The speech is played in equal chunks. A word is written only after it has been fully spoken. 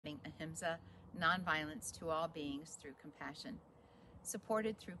Ahimsa, nonviolence to all beings through compassion,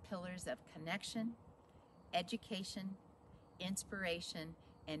 supported through pillars of connection, education, inspiration,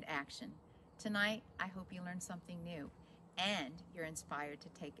 and action. Tonight, I hope you learned something new and you're inspired to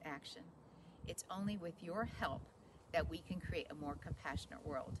take action. It's only with your help that we can create a more compassionate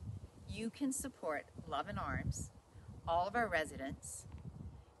world. You can support Love in Arms, all of our residents,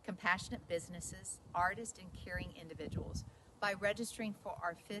 compassionate businesses, artists, and caring individuals by registering for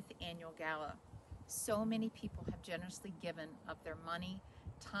our 5th annual gala. So many people have generously given of their money,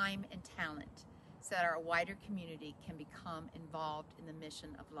 time, and talent so that our wider community can become involved in the mission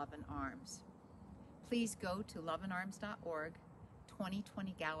of Love in Arms. Please go to loveinarms.org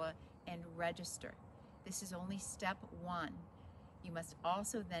 2020 Gala and register. This is only step 1. You must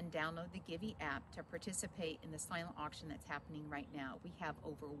also then download the Givey app to participate in the silent auction that's happening right now. We have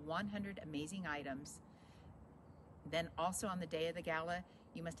over 100 amazing items. Then also on the day of the gala,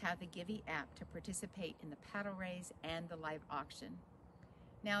 you must have the Givey app to participate in the paddle raise and the live auction.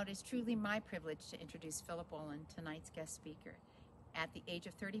 Now it is truly my privilege to introduce Philip Wollen, tonight's guest speaker. At the age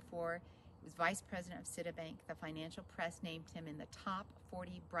of 34, he was vice president of Citibank. The financial press named him in the top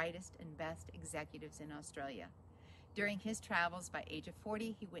 40 brightest and best executives in Australia. During his travels by age of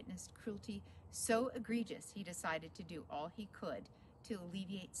 40, he witnessed cruelty so egregious he decided to do all he could to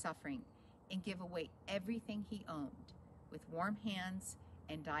alleviate suffering and give away everything he owned with warm hands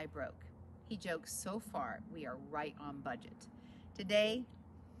and die broke. He jokes, so far we are right on budget. Today,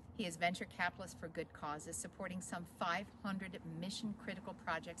 he is venture capitalist for good causes, supporting some 500 mission-critical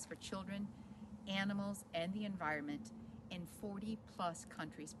projects for children, animals, and the environment in 40-plus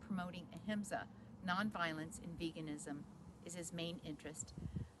countries. Promoting Ahimsa, nonviolence, and veganism is his main interest.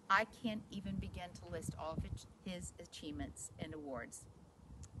 I can't even begin to list all of his achievements and awards.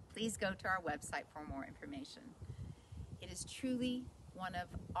 Please go to our website for more information. It is truly one of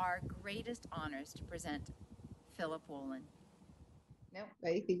our greatest honors to present Philip Wollen. No,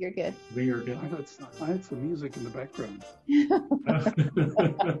 I think you're good. You're good. I had some music in the background.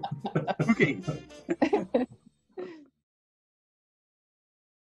 Okay.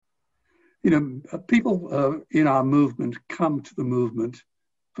 People in our movement come to the movement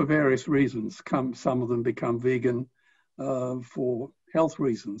for various reasons. Some of them become vegan for health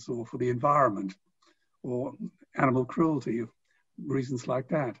reasons, or for the environment, or animal cruelty, reasons like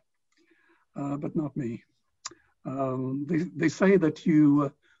that. But not me. They say that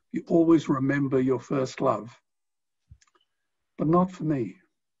you always remember your first love, but not for me.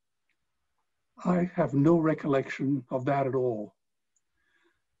 I have no recollection of that at all.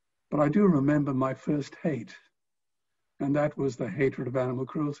 But I do remember my first hate, and that was the hatred of animal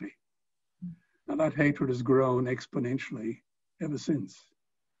cruelty. And that hatred has grown exponentially ever since.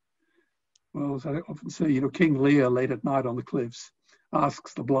 Well, as I often say, King Lear, late at night on the cliffs,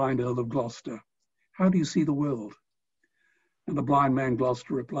 asks the blind Earl of Gloucester, "How do you see the world?" And the blind man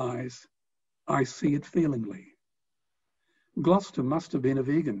Gloucester replies, "I see it feelingly." Gloucester must have been a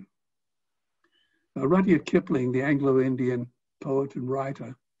vegan. Rudyard Kipling, the Anglo-Indian poet and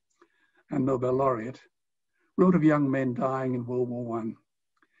writer and Nobel laureate, wrote of young men dying in World War I.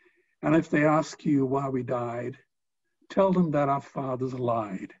 And if they ask you why we died, tell them that our fathers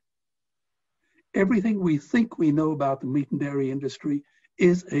lied. Everything we think we know about the meat and dairy industry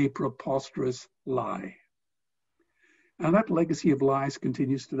is a preposterous lie. And that legacy of lies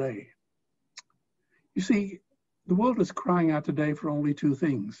continues today. You see, the world is crying out today for only 2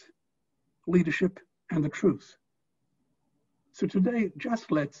 things: leadership and the truth. So today,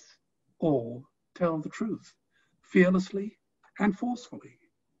 just let's all tell the truth, fearlessly and forcefully.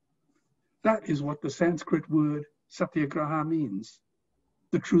 That is what the Sanskrit word satyagraha means,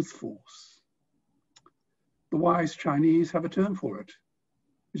 the truth force. The wise Chinese have a term for it,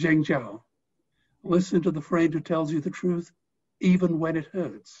 zhengjiao. Listen to the friend who tells you the truth, even when it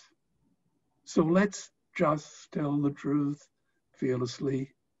hurts. So let's just tell the truth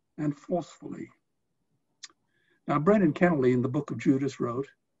fearlessly and forcefully. Now, Brennan Kennelly in the Book of Judas wrote,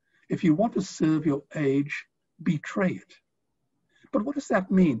 "If you want to serve your age, betray it." But what does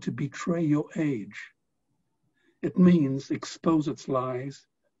that mean, to betray your age? It means expose its lies,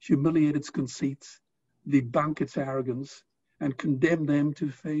 humiliate its conceits, debunk its arrogance, and condemn them to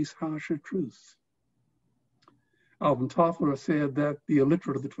face harsher truths. Alvin Toffler said that the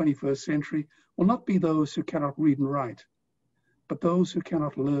illiterate of the 21st century will not be those who cannot read and write, but those who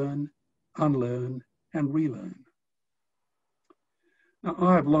cannot learn, unlearn, and relearn. Now,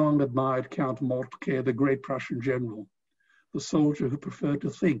 I have long admired Count Moltke, the great Prussian general, the soldier who preferred to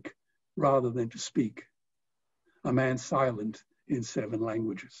think rather than to speak, a man silent in 7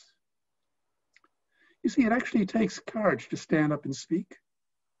 languages. You see, it actually takes courage to stand up and speak.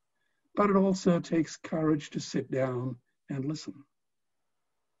 but it also takes courage to sit down and listen.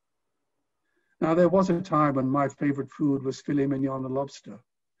 Now, there was a time when my favorite food was filet mignon and lobster,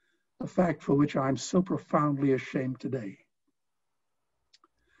 a fact for which I'm so profoundly ashamed today.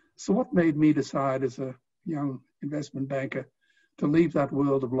 So what made me decide as a young investment banker to leave that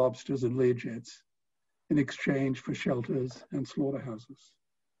world of lobsters and Learjets in exchange for shelters and slaughterhouses?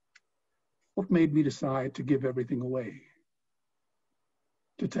 What made me decide to give everything away?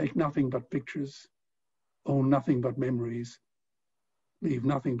 To take nothing but pictures, own nothing but memories, leave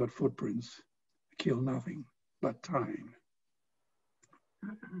nothing but footprints, kill nothing but time.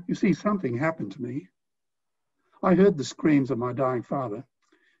 You see, something happened to me. I heard the screams of my dying father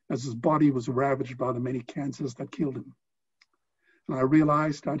as his body was ravaged by the many cancers that killed him. And I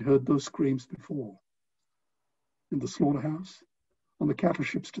realized I'd heard those screams before. In the slaughterhouse, on the cattle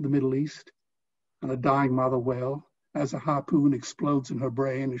ships to the Middle East, and a dying mother wail as a harpoon explodes in her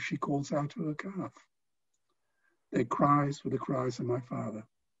brain as she calls out to her calf. Their cries were the cries of my father.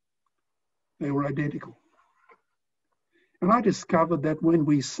 They were identical. And I discovered that when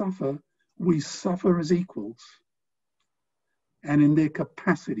we suffer as equals. And in their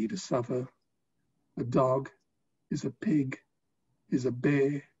capacity to suffer, a dog is a pig, is a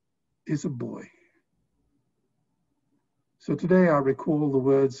bear, is a boy. So today I recall the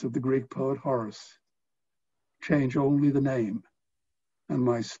words of the Greek poet Horace, change only the name, and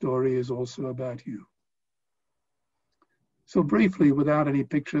my story is also about you. So briefly, without any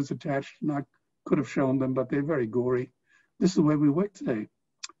pictures attached, and I could have shown them, but they're very gory, this is where we work today.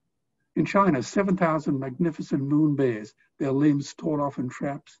 In China, 7,000 magnificent moon bears, their limbs torn off in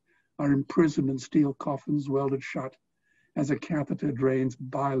traps, are imprisoned in steel coffins welded shut as a catheter drains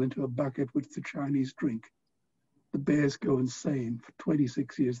bile into a bucket which the Chinese drink. The bears go insane. For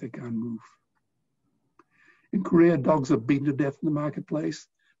 26 years, they can't move. In Korea, dogs are beaten to death in the marketplace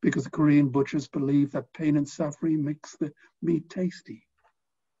because the Korean butchers believe that pain and suffering makes the meat tasty.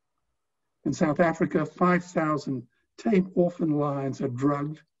 In South Africa, 5,000 tame orphan lions are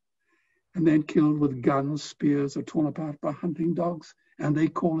drugged and then killed with guns, spears, or torn apart by hunting dogs, and they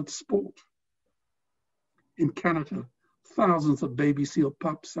call it sport. In Canada, thousands of baby seal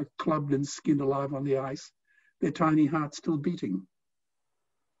pups are clubbed and skinned alive on the ice, their tiny hearts still beating.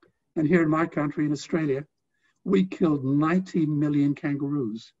 And here in my country, in Australia, we killed 90 million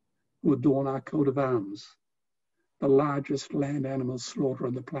kangaroos who adorn our coat of arms, the largest land animal slaughter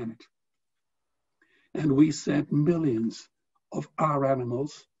on the planet. And we sent millions of our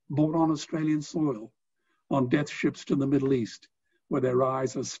animals born on Australian soil on death ships to the Middle East, where their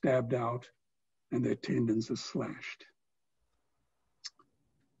eyes are stabbed out and their tendons are slashed.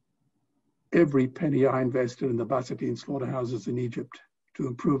 Every penny I invested in the Basatine slaughterhouses in Egypt to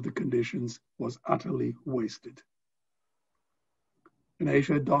improve the conditions was utterly wasted. In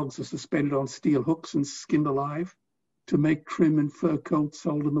Asia, dogs are suspended on steel hooks and skinned alive to make trim and fur coats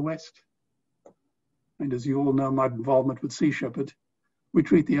sold in the West. And as you all know, my involvement with Sea Shepherd, we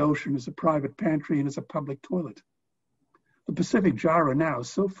treat the ocean as a private pantry and as a public toilet. The Pacific gyre now is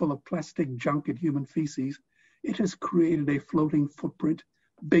so full of plastic junk and human feces, it has created a floating footprint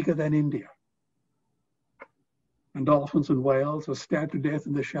bigger than India. And dolphins and whales are stabbed to death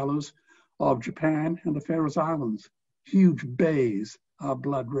in the shallows of Japan and the Faroe Islands. Huge bays are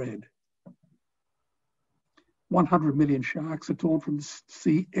blood red. 100 million sharks are torn from the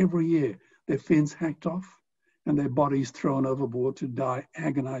sea every year, their fins hacked off and their bodies thrown overboard to die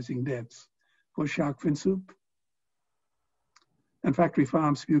agonizing deaths for shark fin soup. And factory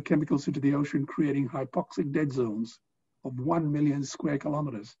farms spew chemicals into the ocean, creating hypoxic dead zones of 1 million square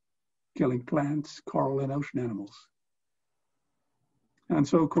kilometers, killing plants, coral, and ocean animals. And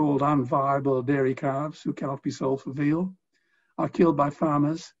so-called unviable dairy calves who cannot be sold for veal are killed by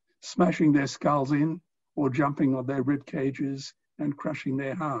farmers, smashing their skulls in or jumping on their rib cages and crushing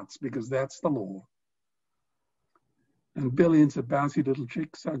their hearts, because that's the law. And billions of bouncy little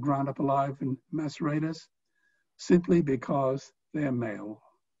chicks are ground up alive in macerators simply because they're male.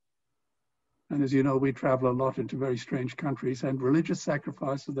 And as you know, we travel a lot into very strange countries, and religious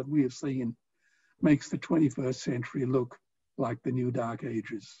sacrifices that we have seen makes the 21st century look like the new Dark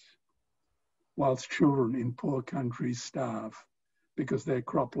Ages, whilst children in poor countries starve because their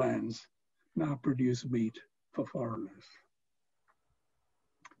croplands now produce meat for foreigners.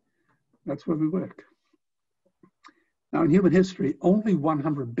 That's where we work. Now, in human history, only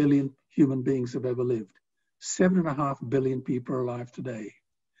 100 billion human beings have ever lived. 7.5 billion people are alive today.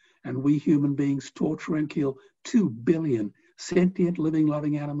 And we human beings torture and kill 2 billion sentient, living,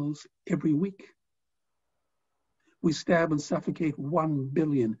 loving animals every week. We stab and suffocate 1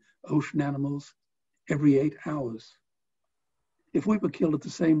 billion ocean animals every 8 hours. If we were killed at the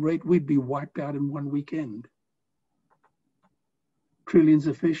same rate, we'd be wiped out in one weekend. Trillions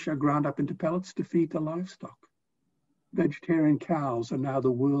of fish are ground up into pellets to feed the livestock. Vegetarian cows are now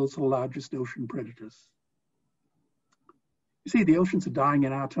the world's largest ocean predators. You see, the oceans are dying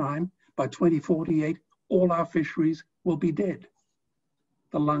in our time. By 2048, all our fisheries will be dead,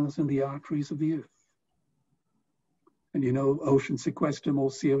 the lungs and the arteries of the earth. And you know, oceans sequester more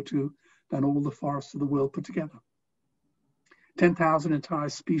CO2 than all the forests of the world put together. 10,000 entire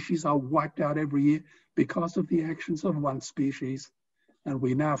species are wiped out every year because of the actions of one species, and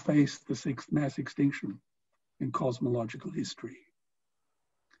we now face the 6th mass extinction in cosmological history.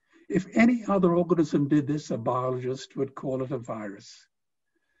 If any other organism did this, a biologist would call it a virus.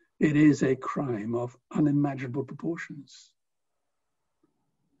 It is a crime of unimaginable proportions.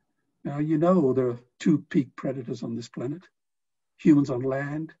 Now, you know there are 2 peak predators on this planet, humans on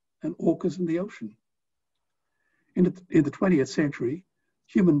land and orcas in the ocean. In the 20th century,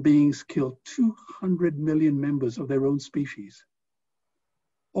 human beings killed 200 million members of their own species.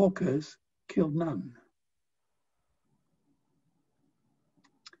 Orcas killed none.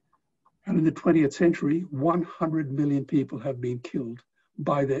 And in the 20th century, 100 million people have been killed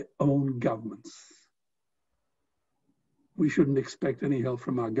by their own governments. We shouldn't expect any help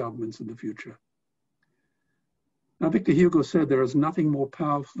from our governments in the future. Now, Victor Hugo said there is nothing more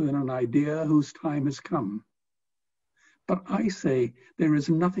powerful than an idea whose time has come. But I say there is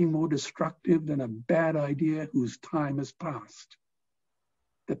nothing more destructive than a bad idea whose time has passed.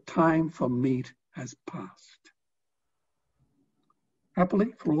 The time for meat has passed.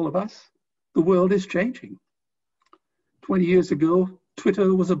 Happily, for all of us, the world is changing. 20 years ago,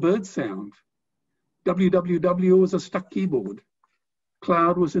 Twitter was a bird sound. www was a stuck keyboard.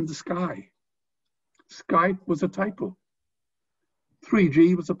 Cloud was in the sky. Skype was a typo.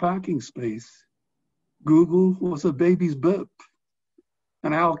 3G was a parking space. Google was a baby's burp.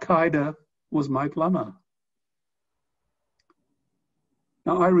 And Al-Qaeda was my plumber.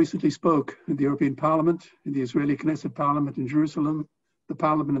 Now, I recently spoke in the European Parliament, in the Israeli Knesset Parliament in Jerusalem, the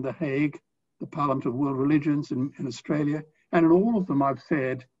Parliament in The Hague, the Parliament of World Religions in Australia, and in all of them I've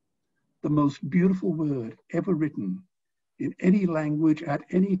said the most beautiful word ever written in any language at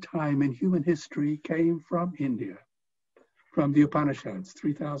any time in human history came from India, from the Upanishads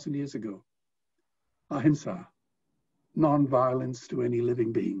 3,000 years ago. Ahimsa, non-violence to any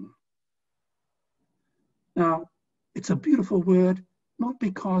living being. Now, it's a beautiful word, not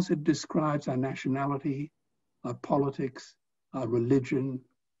because it describes our nationality, our politics, our religion,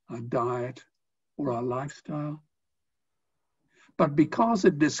 our diet, or our lifestyle, but because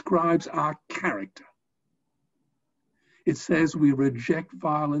it describes our character. It says we reject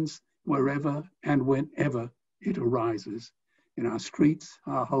violence wherever and whenever it arises, in our streets,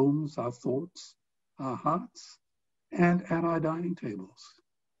 our homes, our thoughts, our hearts, and at our dining tables.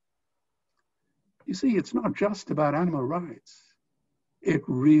 You see, it's not just about animal rights. It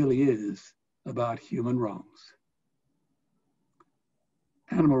really is about human wrongs.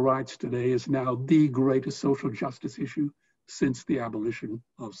 Animal rights today is now the greatest social justice issue since the abolition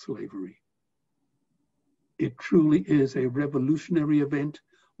of slavery. It truly is a revolutionary event,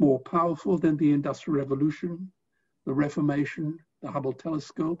 more powerful than the Industrial Revolution, the Reformation, the Hubble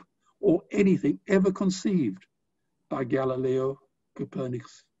telescope, or anything ever conceived by Galileo,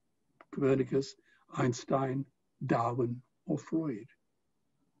 Copernicus, Einstein, Darwin, or Freud.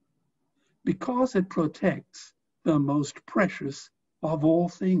 Because it protects the most precious of all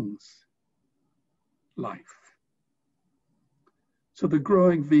things, life. So the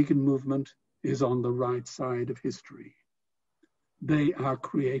growing vegan movement is on the right side of history. They are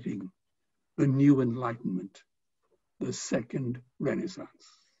creating the new enlightenment, the second Renaissance.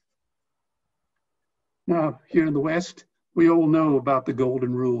 Now, here in the West, we all know about the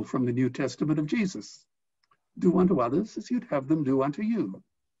golden rule from the New Testament of Jesus. Do unto others as you'd have them do unto you.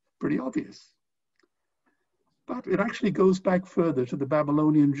 Pretty obvious. But it actually goes back further to the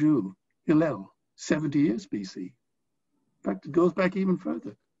Babylonian Jew, Hillel, 70 years BC. In fact, it goes back even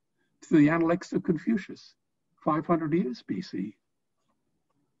further to the Analects of Confucius, 500 years BC.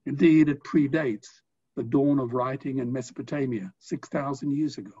 Indeed, it predates the dawn of writing in Mesopotamia, 6,000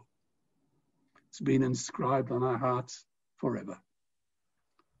 years ago. It's been inscribed on our hearts forever.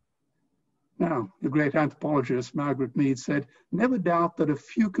 Now, the great anthropologist Margaret Mead said, "Never doubt that a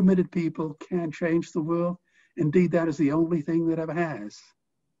few committed people can change the world. Indeed, that is the only thing that ever has."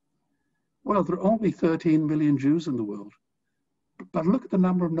 Well, there are only 13 million Jews in the world. But look at the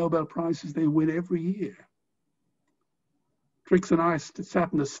number of Nobel Prizes they win every year. Trix and I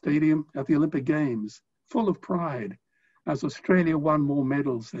sat in the stadium at the Olympic Games, full of pride, as Australia won more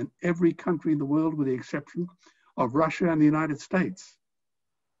medals than every country in the world with the exception of Russia and the United States.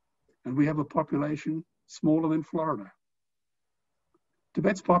 And we have a population smaller than Florida.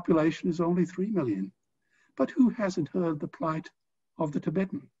 Tibet's population is only 3 million. But who hasn't heard the plight of the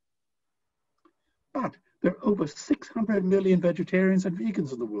Tibetan? But there are over 600 million vegetarians and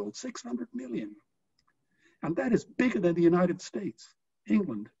vegans in the world, 600 million. And that is bigger than the United States,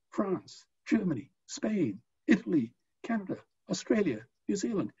 England, France, Germany, Spain, Italy, Canada, Australia, New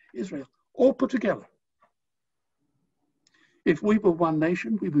Zealand, Israel, all put together. If we were one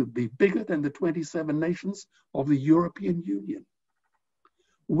nation, we would be bigger than the 27 nations of the European Union.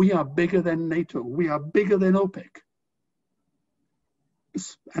 We are bigger than NATO. We are bigger than OPEC.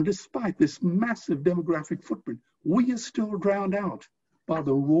 And despite this massive demographic footprint, we are still drowned out by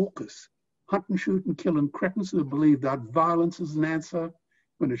the raucous hunt and shoot and kill and cretins who believe that violence is an answer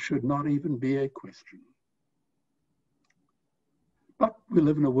when it should not even be a question. But we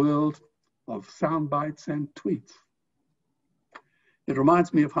live in a world of sound bites and tweets. It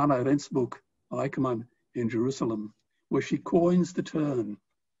reminds me of Hannah Arendt's book, Eichmann in Jerusalem, where she coins the term,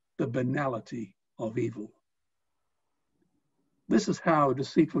 the banality of evil. This is how a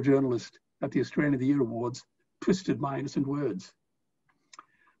deceitful journalist at the Australian of the Year Awards twisted my innocent words.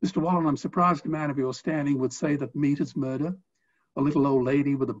 Mr. Wollen, I'm surprised a man of your standing would say that meat is murder, a little old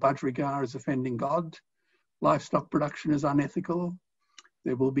lady with a budgerigar is offending God, livestock production is unethical,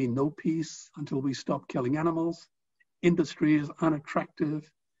 there will be no peace until we stop killing animals, industry is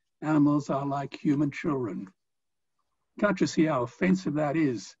unattractive, animals are like human children. Can't you see how offensive that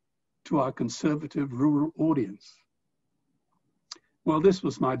is to our conservative rural audience? Well, this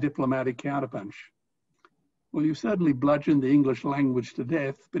was my diplomatic counterpunch. Well, you certainly bludgeoned the English language to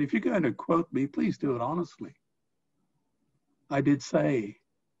death, but if you're going to quote me, please do it honestly. I did say,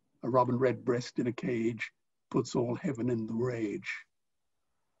 a robin redbreast in a cage puts all heaven in the rage.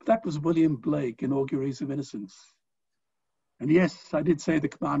 But that was William Blake in Auguries of Innocence. And yes, I did say the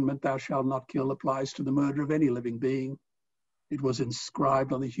commandment, thou shalt not kill, applies to the murder of any living being. It was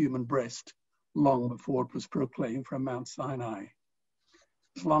inscribed on the human breast long before it was proclaimed from Mount Sinai.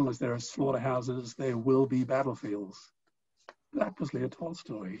 As long as there are slaughterhouses, there will be battlefields. That was Leo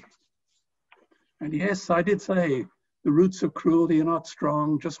Tolstoy. And yes, I did say the roots of cruelty are not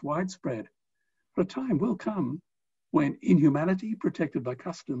strong, just widespread. But a time will come when inhumanity, protected by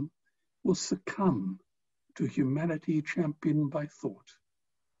custom, will succumb to humanity championed by thought.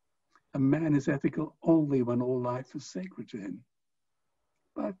 A man is ethical only when all life is sacred to him.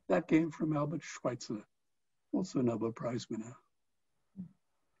 But that came from Albert Schweitzer, also a Nobel Prize winner.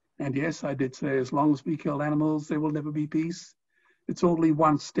 And yes, I did say, as long as we kill animals, there will never be peace. It's only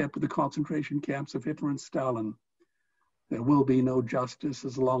one step to the concentration camps of Hitler and Stalin. There will be no justice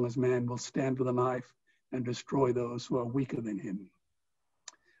as long as man will stand with a knife and destroy those who are weaker than him.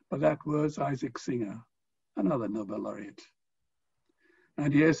 But that was Isaac Singer, another Nobel laureate.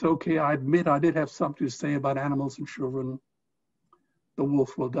 And yes, okay, I admit I did have something to say about animals and children. The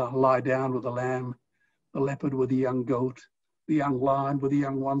wolf will lie down with the lamb, the leopard with the young goat, the young lion with the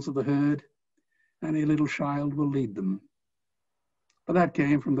young ones of the herd, and a little child will lead them. But that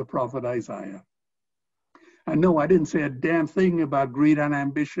came from the prophet Isaiah. And no, I didn't say a damn thing about greed and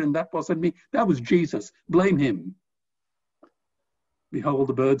ambition. That wasn't me. That was Jesus. Blame him. Behold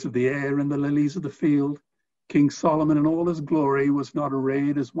the birds of the air and the lilies of the field. King Solomon in all his glory was not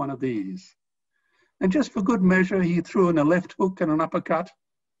arrayed as one of these. And just for good measure, he threw in a left hook and an uppercut.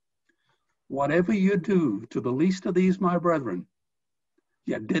 Whatever you do to the least of these, my brethren,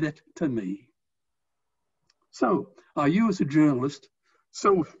 you did it to me. So, are you as a journalist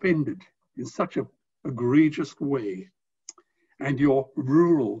so offended in such an egregious way, and your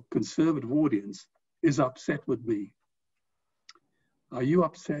rural conservative audience is upset with me? Are you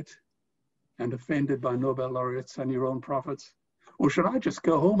upset and offended by Nobel laureates and your own prophets? Or should I just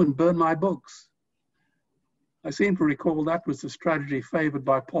go home and burn my books? I seem to recall that was the strategy favored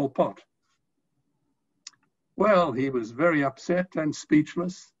by Pol Pot. Well, he was very upset and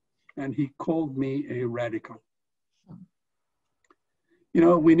speechless, and he called me a radical. You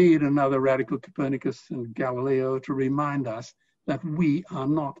know, we need another radical Copernicus and Galileo to remind us that we are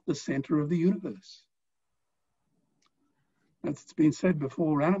not the center of the universe. As it's been said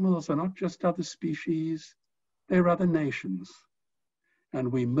before, animals are not just other species, they're other nations,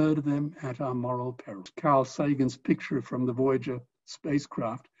 and we murder them at our moral peril. Carl Sagan's picture from the Voyager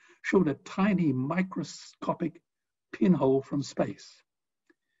spacecraft showed a tiny microscopic pinhole from space.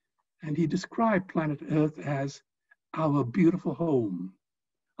 And he described planet Earth as our beautiful home,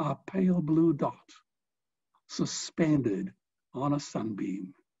 our pale blue dot, suspended on a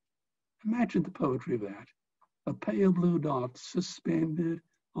sunbeam. Imagine the poetry of that. A pale blue dot suspended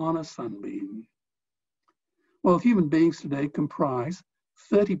on a sunbeam. Well, human beings today comprise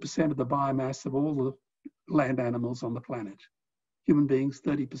 30% of the biomass of all the land animals on the planet. Human beings,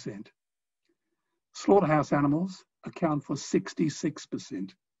 30%. Slaughterhouse animals account for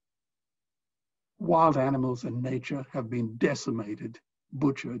 66%. Wild animals in nature have been decimated,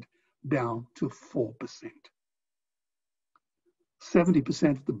 butchered, down to 4%.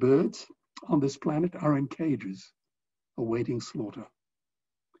 70% of the birds on this planet are in cages, awaiting slaughter.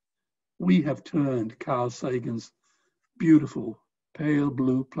 We have turned Carl Sagan's beautiful, pale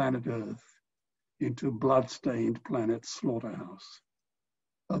blue planet Earth into a blood-stained planet slaughterhouse,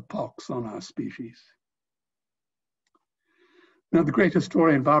 a pox on our species. Now, the great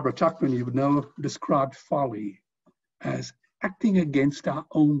historian Barbara Tuchman, you would know, described folly as acting against our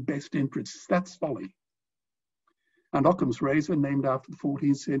own best interests. That's folly. And Occam's razor, named after the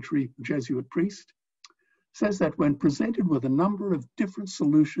 14th century Jesuit priest, says that when presented with a number of different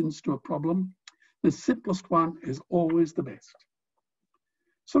solutions to a problem, the simplest one is always the best.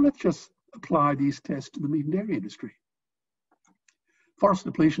 So let's just apply these tests to the meat and dairy industry. Forest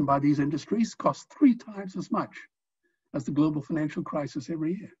depletion by these industries costs 3 times as much as the global financial crisis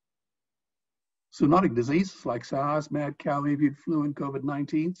every year. Zoonotic diseases like SARS, mad cow, avian flu, and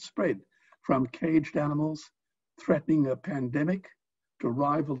COVID-19 spread from caged animals, threatening a pandemic to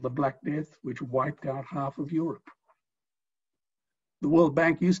rival the Black Death, which wiped out half of Europe. The World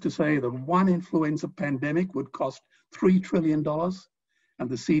Bank used to say that one influenza pandemic would cost $3 trillion, and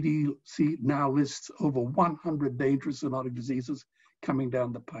the CDC now lists over 100 dangerous zoonotic diseases coming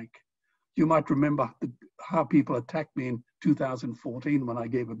down the pike. You might remember how people attacked me in 2014 when I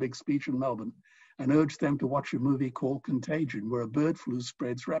gave a big speech in Melbourne and urged them to watch a movie called Contagion, where a bird flu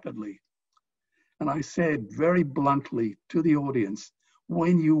spreads rapidly. And I said very bluntly to the audience,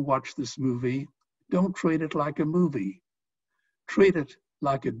 when you watch this movie, don't treat it like a movie. Treat it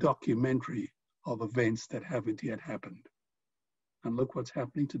like a documentary of events that haven't yet happened. And look what's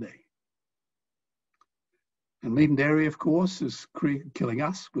happening today. And meat and dairy, of course, is killing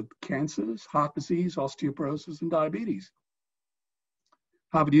us with cancers, heart disease, osteoporosis, and diabetes.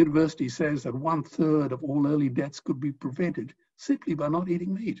 Harvard University says that 1/3 of all early deaths could be prevented simply by not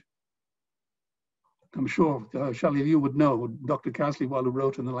eating meat. I'm sure Shelley, you would know, Dr. Kasliwal, who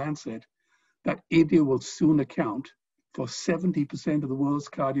wrote in The Lancet, that India will soon account for 70% of the world's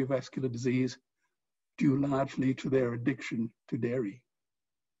cardiovascular disease, due largely to their addiction to dairy.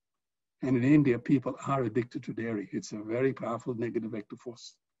 And in India, people are addicted to dairy. It's a very powerful negative vector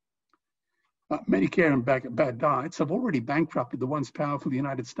force. Medicare and bad diets have already bankrupted the once powerful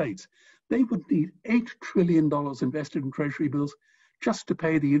United States. They would need $8 trillion invested in treasury bills just to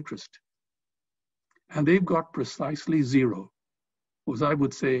pay the interest. And they've got precisely zero, or as I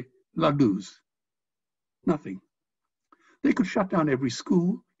would say, ladus, nothing. They could shut down every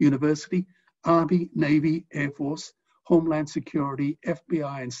school, university, Army, Navy, Air Force, Homeland Security,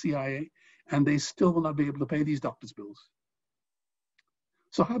 FBI, and CIA, and they still will not be able to pay these doctors' bills.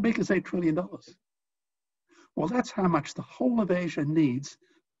 So how big is $8 trillion? Well, that's how much the whole of Asia needs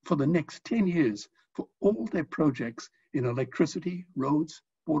for the next 10 years for all their projects in electricity, roads,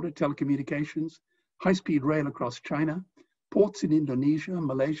 border telecommunications, high-speed rail across China, ports in Indonesia,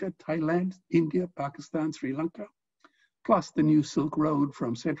 Malaysia, Thailand, India, Pakistan, Sri Lanka, plus the new Silk Road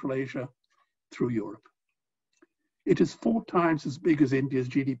from Central Asia through Europe. It is 4 times as big as India's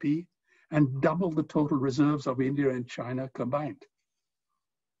GDP and double the total reserves of India and China combined.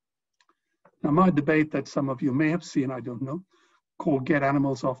 Now, my debate that some of you may have seen, I don't know, called Get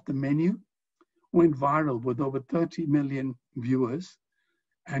Animals Off the Menu, went viral with over 30 million viewers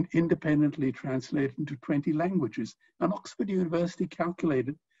and independently translated into 20 languages. And Oxford University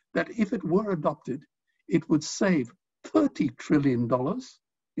calculated that if it were adopted, it would save $30 trillion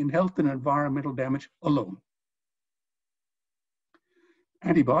in health and environmental damage alone.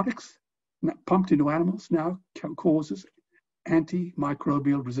 Antibiotics pumped into animals now causes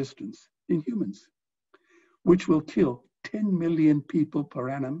antimicrobial resistance in humans, which will kill 10 million people per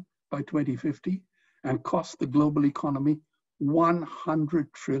annum by 2050 and cost the global economy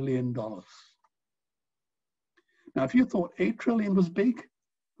 $100 trillion. Now, if you thought 8 trillion was big,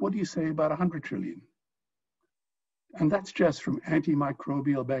 what do you say about 100 trillion? And that's just from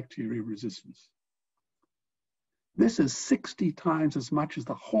antimicrobial bacteria resistance. This is 60 times as much as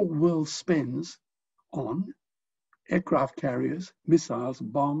the whole world spends on aircraft carriers, missiles,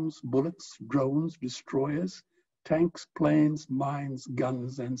 bombs, bullets, drones, destroyers, tanks, planes, mines,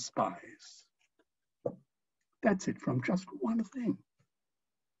 guns, and spies. That's it from just one thing.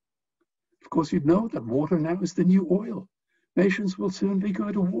 Of course, you'd know that water now is the new oil. Nations will soon be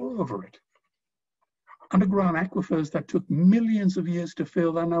going to war over it. Underground aquifers that took millions of years to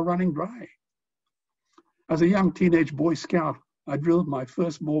fill are now running dry. As a young teenage Boy Scout, I drilled my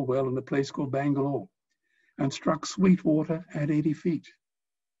first bore well in a place called Bangalore and struck sweet water at 80 feet.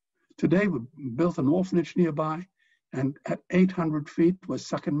 Today, we built an orphanage nearby, and at 800 feet was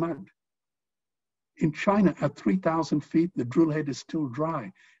sucking mud. In China, at 3,000 feet, the drill head is still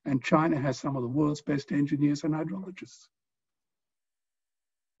dry, and China has some of the world's best engineers and hydrologists.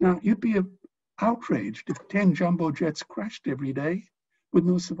 Now, you'd be outraged if 10 jumbo jets crashed every day with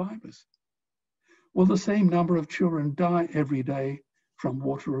no survivors. Well, the same number of children die every day from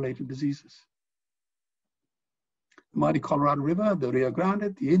water-related diseases. The mighty Colorado River, the Rio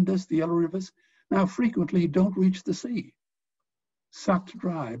Grande, the Indus, the Yellow Rivers, now frequently don't reach the sea, sucked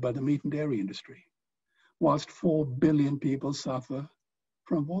dry by the meat and dairy industry, whilst 4 billion people suffer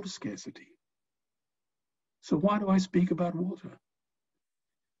from water scarcity. So why do I speak about water?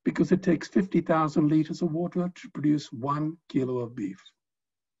 Because it takes 50,000 liters of water to produce 1 kilo of beef,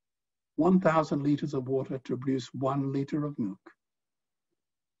 1,000 liters of water to produce 1 liter of milk.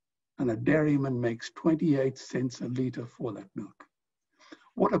 And a dairyman makes 28 cents a liter for that milk.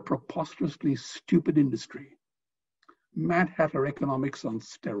 What a preposterously stupid industry. Mad Hatter economics on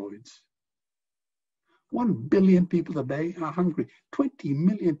steroids. 1 billion people a day are hungry. 20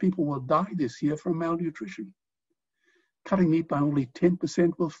 million people will die this year from malnutrition. Cutting meat by only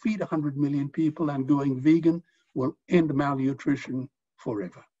 10% will feed 100 million people, and going vegan will end malnutrition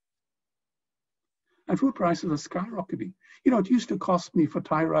forever. And food prices are skyrocketing. You know, it used to cost me for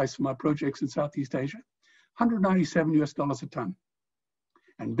Thai rice for my projects in Southeast Asia, $197 a ton.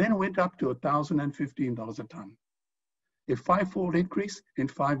 And then it went up to $1,015 a ton. A 5-fold increase in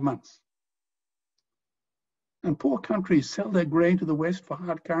 5 months. And poor countries sell their grain to the West for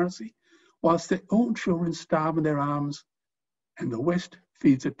hard currency, whilst their own children starve in their arms, and the West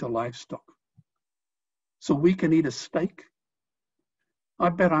feeds it to livestock. So we can eat a steak. I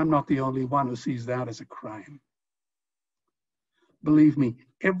bet I'm not the only one who sees that as a crime. Believe me,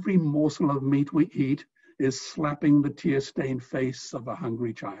 every morsel of meat we eat is slapping the tear-stained face of a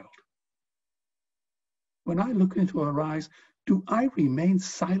hungry child. When I look into her eyes, do I remain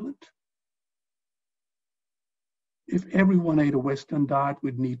silent? If everyone ate a Western diet,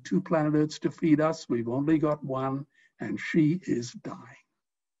 we'd need 2 planet Earths to feed us. We've only got 1, and she is dying.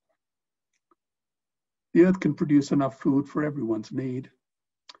 The Earth can produce enough food for everyone's need,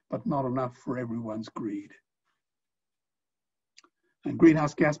 but not enough for everyone's greed. And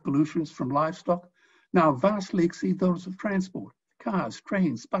greenhouse gas pollutions from livestock now vastly exceed those of transport. Cars,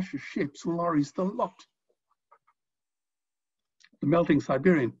 trains, buses, ships, lorries, the lot. The melting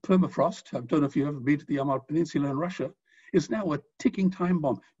Siberian permafrost, I don't know if you've ever been to the Amur Peninsula in Russia, is now a ticking time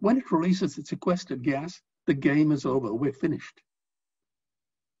bomb. When it releases its sequestered gas, the game is over. We're finished.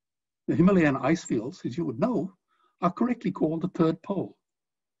 The Himalayan ice fields, as you would know, are correctly called the third pole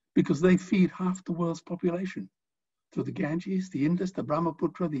because they feed half the world's population through the Ganges, the Indus, the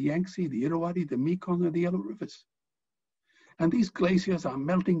Brahmaputra, the Yangtze, the Irrawaddy, the Mekong, and the Yellow Rivers. And these glaciers are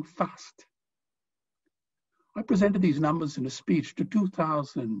melting fast. I presented these numbers in a speech to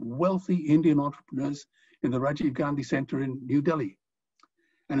 2,000 wealthy Indian entrepreneurs in the Rajiv Gandhi Center in New Delhi.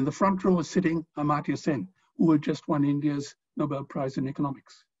 And in the front row was sitting Amartya Sen, who had just won India's Nobel Prize in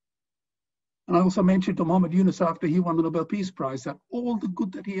Economics. And I also mentioned to Muhammad Yunus after he won the Nobel Peace Prize that all the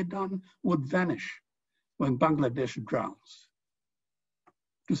good that he had done would vanish when Bangladesh drowns.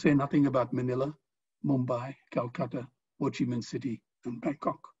 To say nothing about Manila, Mumbai, Calcutta, Ho Chi Minh City, and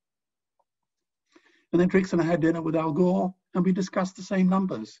Bangkok. And then Trix and I had dinner with Al Gore, and we discussed the same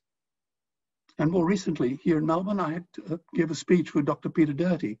numbers. And more recently, here in Melbourne, I had gave a speech with Dr. Peter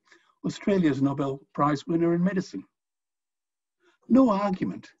Doherty, Australia's Nobel Prize winner in medicine. No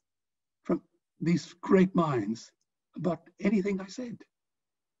argument from these great minds about anything I said,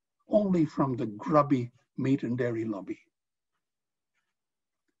 only from the grubby meat and dairy lobby.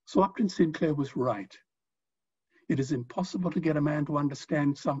 So Upton Sinclair was right. It is impossible to get a man to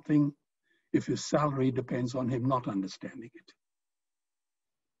understand something if his salary depends on him not understanding it.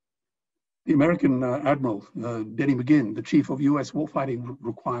 The American Admiral, Denny McGinn, the chief of US warfighting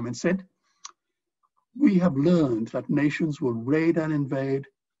requirements, said, "We have learned that nations will raid and invade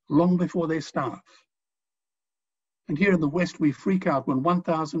long before they starve. And here in the West, we freak out when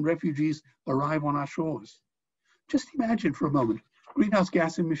 1,000 refugees arrive on our shores. Just imagine for a moment, greenhouse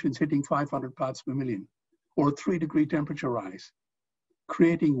gas emissions hitting 500 parts per million, or a 3-degree temperature rise,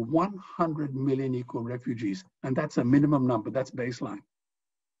 creating 100 million equal refugees. And that's a minimum number, that's baseline.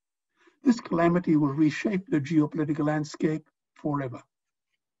 This calamity will reshape the geopolitical landscape forever.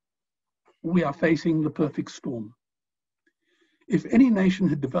 We are facing the perfect storm. If any nation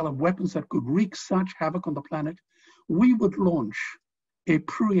had developed weapons that could wreak such havoc on the planet, we would launch a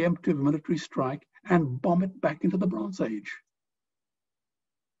preemptive military strike and bomb it back into the Bronze Age.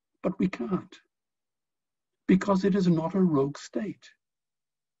 But we can't, because it is not a rogue state.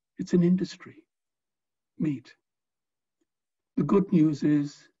 It's an industry, meat. The good news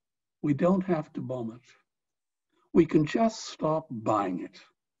is we don't have to bomb it. We can just stop buying it.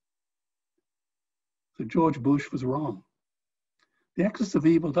 So George Bush was wrong. The axis of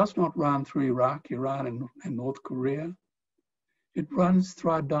evil does not run through Iraq, Iran, and North Korea. It runs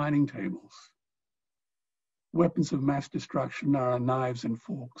through our dining tables. Weapons of mass destruction are our knives and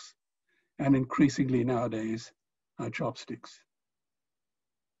forks, and increasingly nowadays, our chopsticks.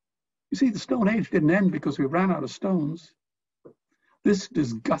 You see, the Stone Age didn't end because we ran out of stones. This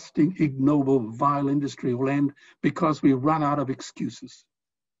disgusting, ignoble, vile industry will end because we run out of excuses.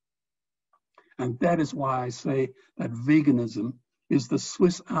 And that is why I say that veganism is the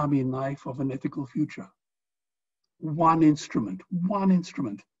Swiss Army knife of an ethical future. One instrument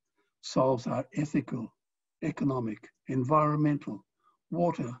solves our ethical, economic, environmental,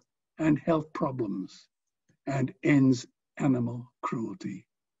 water, and health problems and ends animal cruelty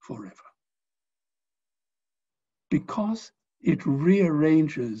forever. Because it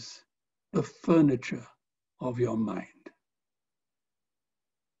rearranges the furniture of your mind.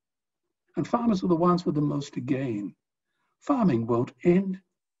 And farmers are the ones with the most to gain. Farming won't end,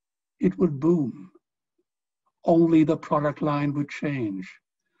 it would boom. Only the product line would change.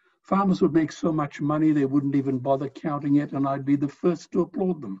 Farmers would make so much money they wouldn't even bother counting it, and I'd be the first to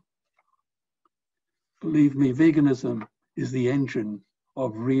applaud them. Believe me, veganism is the engine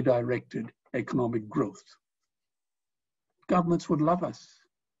of redirected economic growth. Governments would love us.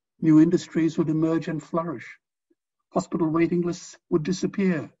 New industries would emerge and flourish. Hospital waiting lists would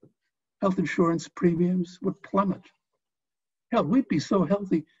disappear. Health insurance premiums would plummet. Hell, we'd be so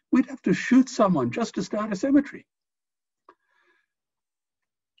healthy, we'd have to shoot someone just to start a cemetery.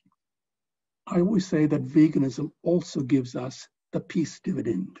 I always say that veganism also gives us the peace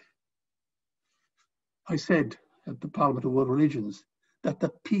dividend. I said at the Parliament of World Religions that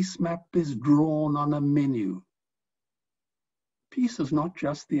the peace map is drawn on a menu. Peace is not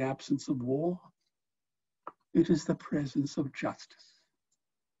just the absence of war, it is the presence of justice.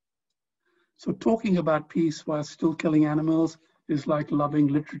 So talking about peace while still killing animals is like loving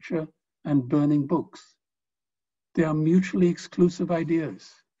literature and burning books. They are mutually exclusive ideas.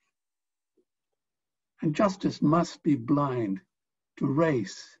 And justice must be blind to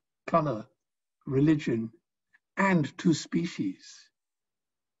race, color, religion, and to species.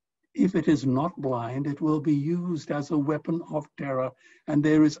 If it is not blind, it will be used as a weapon of terror, and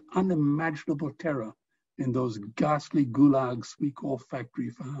there is unimaginable terror in those ghastly gulags we call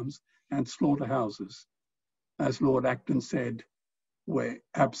factory farms and slaughterhouses, as Lord Acton said, where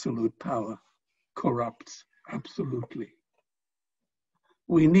absolute power corrupts absolutely.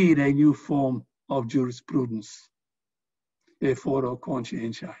 We need a new form of jurisprudence, a foro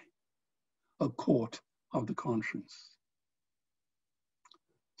conscientiae, a court of the conscience.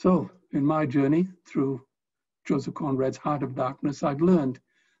 So, in my journey through Joseph Conrad's Heart of Darkness, I've learned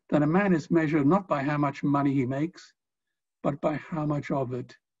that a man is measured not by how much money he makes, but by how much of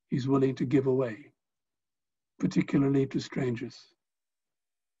it he's willing to give away, particularly to strangers.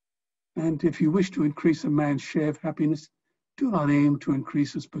 And if you wish to increase a man's share of happiness, do not aim to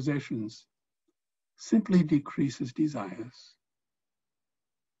increase his possessions. Simply decrease his desires.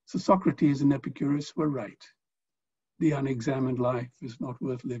 So Socrates and Epicurus were right. The unexamined life is not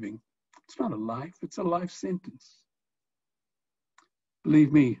worth living. It's not a life, it's a life sentence.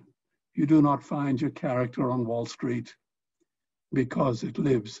 Believe me, you do not find your character on Wall Street because it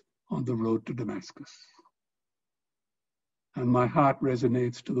lives on the road to Damascus. And my heart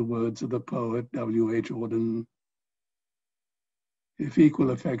resonates to the words of the poet W.H. Auden. If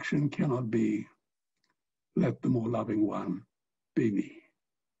equal affection cannot be, let the more loving one be me.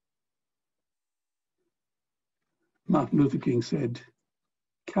 Martin Luther King said,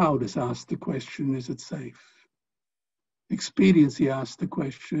 cowardice asked the question, is it safe? Expediency asked the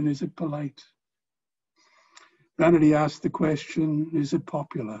question, is it polite? Vanity asked the question, is it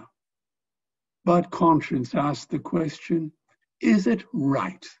popular? But conscience asked the question, is it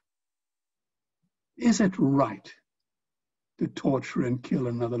right? Is it right to torture and kill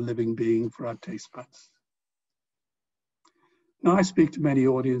another living being for our taste buds? Now, I speak to many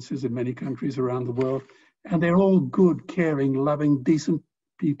audiences in many countries around the world, and they're all good, caring, loving, decent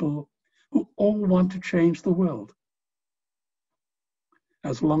people who all want to change the world,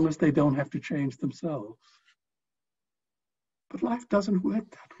 as long as they don't have to change themselves. But life doesn't work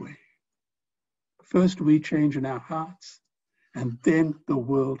that way. First, we change in our hearts, and then the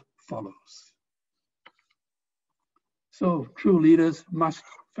world follows. So, true leaders must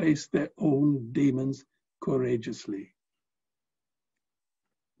face their own demons courageously.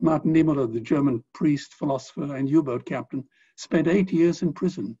 Martin Niemöller, the German priest, philosopher, and U-boat captain, spent 8 years in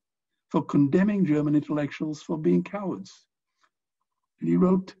prison for condemning German intellectuals for being cowards. And he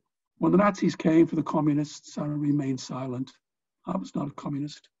wrote, "When the Nazis came for the communists, I remained silent. I was not a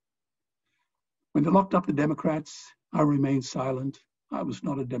communist. When they locked up the Democrats, I remained silent. I was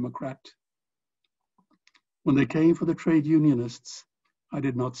not a Democrat. When they came for the trade unionists, I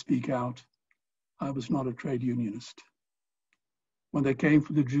did not speak out. I was not a trade unionist. When they came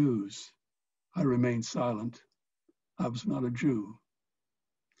for the Jews, I remained silent. I was not a Jew.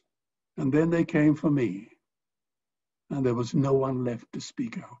 And then they came for me, and there was no one left to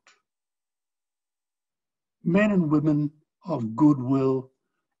speak out." Men and women of goodwill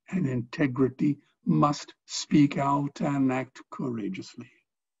and integrity must speak out and act courageously.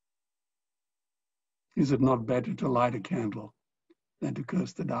 Is it not better to light a candle than to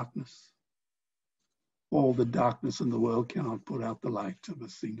curse the darkness? All the darkness in the world cannot put out the light of a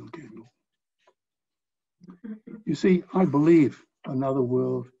single candle. You see, I believe another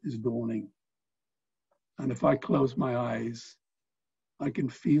world is dawning. And if I close my eyes, I can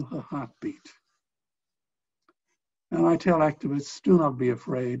feel her heartbeat. And I tell activists, do not be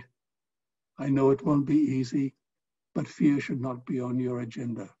afraid. I know it won't be easy, but fear should not be on your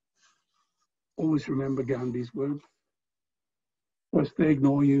agenda. Always remember Gandhi's words. First they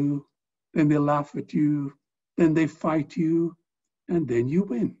ignore you, then they laugh at you, then they fight you, and then you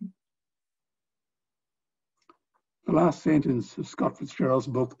win. The last sentence of Scott Fitzgerald's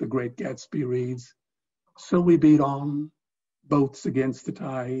book, The Great Gatsby, reads, "So we beat on, boats against the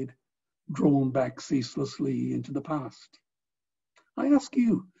tide, drawn back ceaselessly into the past." I ask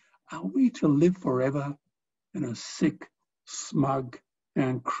you, are we to live forever in a sick, smug,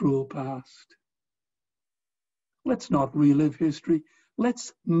 and cruel past? Let's not relive history.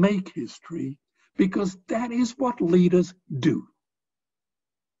 Let's make history, because that is what leaders do.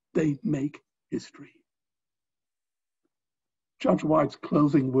 They make history. Judge White's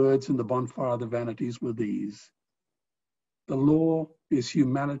closing words in The Bonfire of the Vanities were these: "The law is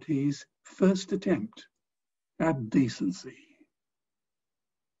humanity's first attempt at decency."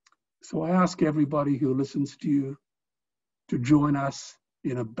 So I ask everybody who listens to you to join us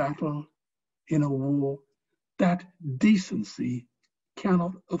in a battle, in a war that decency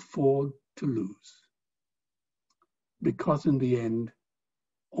cannot afford to lose. Because in the end,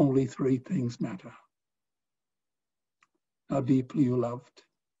 only three things matter: how deeply you loved,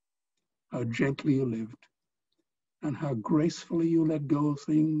 how gently you lived, and how gracefully you let go of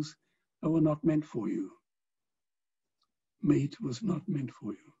things that were not meant for you. Meat was not meant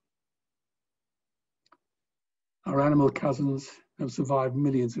for you. Our animal cousins have survived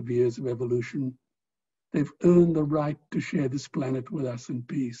millions of years of evolution. They've earned the right to share this planet with us in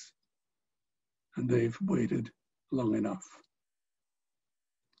peace, and they've waited long enough.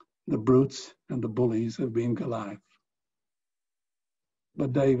 The brutes and the bullies have been Goliath,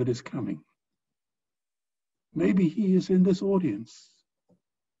 but David is coming. Maybe he is in this audience.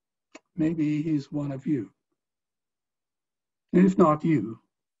 Maybe he's one of you. And if not you,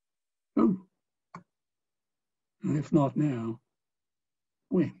 who? And if not now,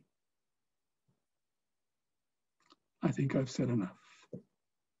 when? I think I've said enough.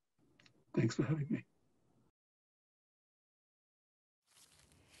 Thanks for having me.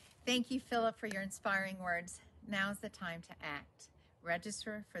 Thank you, Philip, for your inspiring words. Now's the time to act.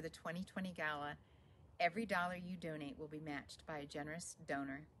 Register for the 2020 Gala. Every dollar you donate will be matched by a generous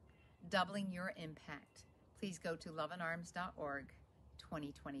donor, doubling your impact. Please go to loveandarms.org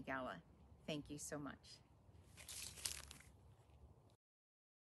 2020 Gala. Thank you so much.